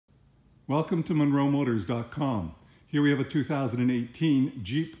Welcome to MunroMotors.com. Here we have a 2018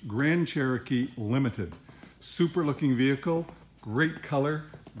 Jeep Grand Cherokee Limited. Super looking vehicle, great color,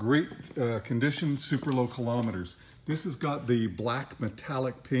 great condition, super low kilometers. This has got the black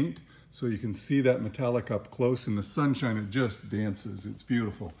metallic paint, so you can see that metallic up close. In the sunshine, it just dances. It's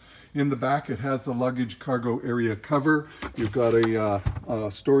beautiful. In the back, it has the luggage cargo area cover. You've got a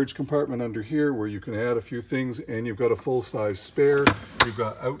storage compartment under here where you can add a few things, and you've got a full-size spare. You've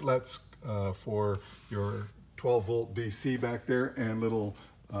got outlets for your 12-volt DC back there, and little,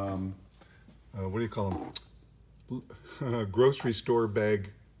 what do you call them? Grocery store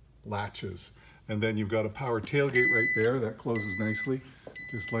bag latches. And then you've got a power tailgate right there that closes nicely,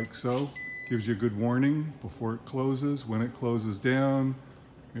 just like so. Gives you a good warning before it closes. When it closes down,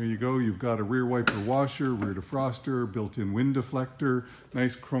 there you go. You've got a rear wiper washer, rear defroster, built-in wind deflector,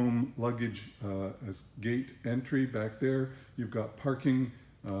 nice chrome luggage as gate entry back there. You've got parking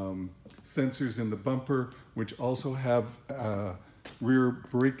sensors in the bumper, which also have rear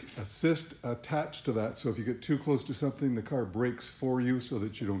brake assist attached to that. So if you get too close to something, the car brakes for you so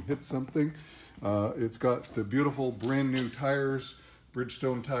that you don't hit something. It's got the beautiful brand new tires,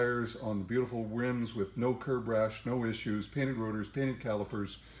 Bridgestone tires on beautiful rims with no curb rash, no issues, painted rotors, painted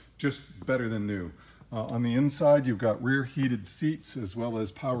calipers, just better than new. On the inside, you've got rear heated seats as well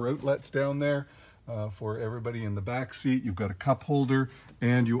as power outlets down there for everybody in the back seat. You've got a cup holder,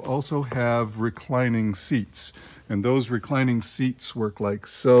 and you also have reclining seats. And those reclining seats work like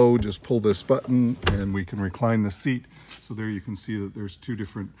so. Just pull this button and we can recline the seat. So there you can see that there's two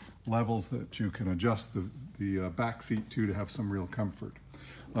different levels that you can adjust the back seat to have some real comfort.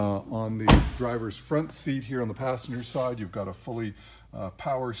 On the driver's front seat here on the passenger side, you've got a fully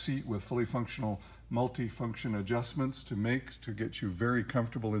power seat with fully functional multi-function adjustments to get you very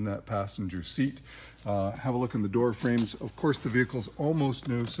comfortable in that passenger seat. Have a look in the door frames. Of course, the vehicle's almost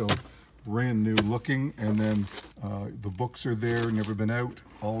new, so brand new looking, and then the books are there, never been out,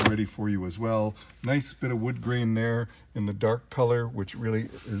 all ready for you as well. Nice bit of wood grain there in the dark color, which really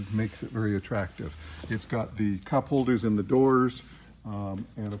makes it very attractive. It's got the cup holders in the doors, and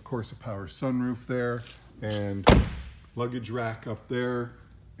of course a power sunroof there, and luggage rack up there,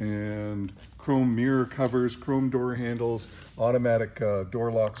 and chrome mirror covers, chrome door handles, automatic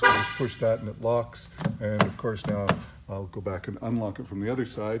door locks. We'll just push that and it locks. And of course now I'll go back and unlock it from the other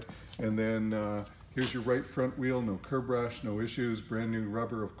side. And then here's your right front wheel, no curb rash, no issues, brand new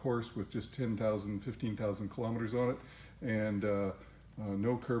rubber, of course, with just 10,000, 15,000 kilometers on it. And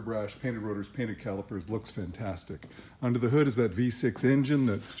no curb rash, painted rotors, painted calipers, looks fantastic. Under the hood is that V6 engine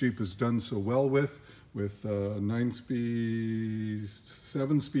that Jeep has done so well with 9-speed,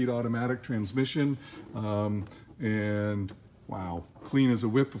 7-speed automatic transmission, and wow, clean as a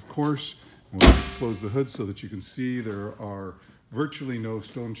whip, of course. We'll just close the hood so that you can see there are virtually no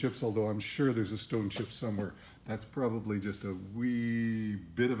stone chips, although I'm sure there's a stone chip somewhere. That's probably just a wee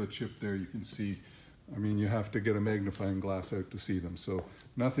bit of a chip there you can see. I mean, you have to get a magnifying glass out to see them. So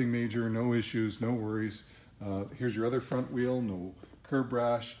nothing major, no issues, no worries. Here's your other front wheel, no curb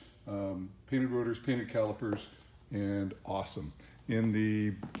rash, painted rotors, painted calipers, and awesome. In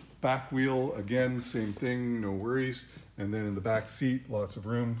the back wheel, again, same thing, no worries. And then in the back seat, lots of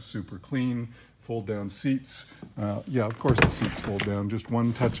room, super clean, fold down seats. Yeah, of course the seats fold down. Just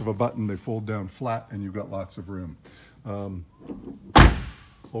one touch of a button, they fold down flat, and you've got lots of room.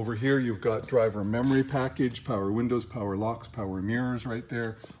 Over here, you've got driver memory package, power windows, power locks, power mirrors right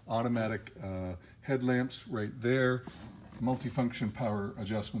there, automatic headlamps right there, multifunction power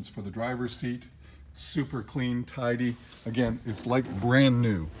adjustments for the driver's seat, super clean, tidy. Again, it's like brand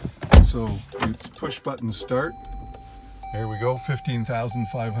new. So it's push button start. There we go,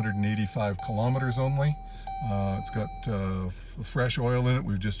 15,585 kilometers only. It's got fresh oil in it.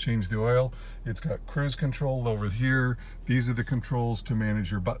 We've just changed the oil. It's got cruise control over here. These are the controls to manage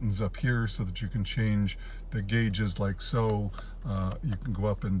your buttons up here so that you can change the gauges like so. You can go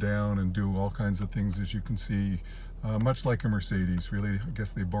up and down and do all kinds of things, as you can see, much like a Mercedes. Really, I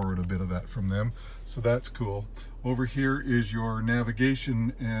guess they borrowed a bit of that from them. So that's cool. Over here is your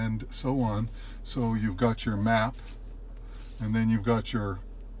navigation and so on. So you've got your map, and then you've got your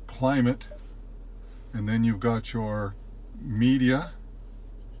climate, and then you've got your media,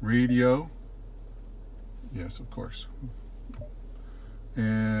 radio, yes, of course,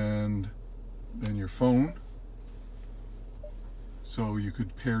 and then your phone. So you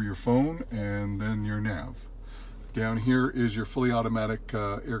could pair your phone and then your nav. Down here is your fully automatic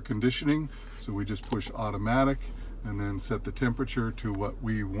air conditioning. So we just push automatic. and then set the temperature to what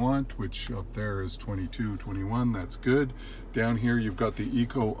we want, which up there is 22, 21, that's good. Down here you've got the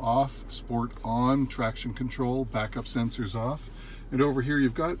Eco off, Sport on, traction control, backup sensors off. And over here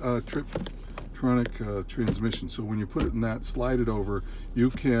you've got a Triptronic transmission. So when you put it in that, slide it over, you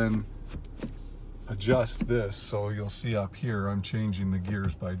can adjust this. So you'll see up here, I'm changing the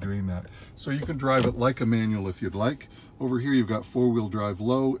gears by doing that. So you can drive it like a manual if you'd like. Over here you've got 4-wheel drive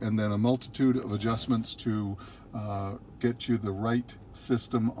low, and then a multitude of adjustments to get you the right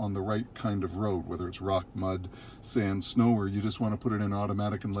system on the right kind of road, whether it's rock, mud, sand, snow, or you just want to put it in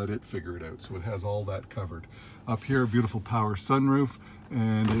automatic and let it figure it out. So it has all that covered. Up here, beautiful power sunroof,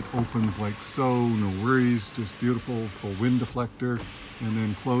 and it opens like so, no worries, just beautiful, full wind deflector, and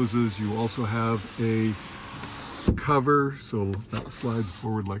then closes. You also have a cover, so that slides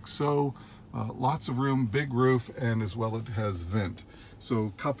forward like so. Lots of room, big roof, and as well it has vent.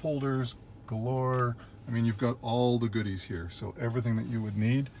 So cup holders galore. I mean, you've got all the goodies here, so everything that you would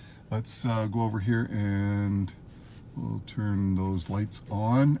need. Let's go over here and we'll turn those lights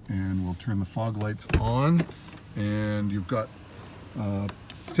on, and we'll turn the fog lights on. And you've got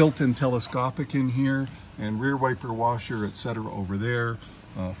tilt and telescopic in here, and rear wiper washer, etc. over there.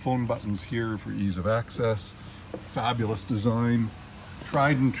 Phone buttons here for ease of access. Fabulous design,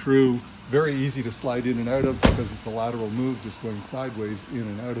 tried and true, very easy to slide in and out of because it's a lateral move, just going sideways in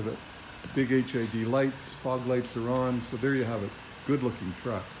and out of it. Big HID lights, fog lights are on, so there you have it. Good looking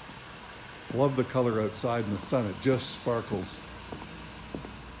truck. Love the color outside in the sun, it just sparkles.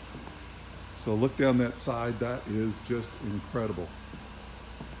 So look down that side, that is just incredible.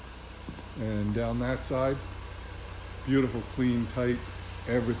 And down that side, beautiful, clean, tight,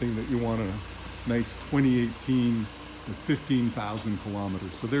 everything that you want in a nice 2018 with 15,000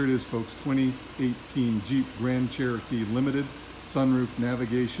 kilometers. So there it is, folks, 2018 Jeep Grand Cherokee Limited, sunroof,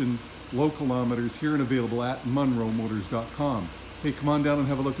 navigation, low kilometers, here and available at munromotors.com. Hey, come on down and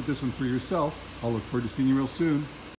have a look at this one for yourself. I'll look forward to seeing you real soon.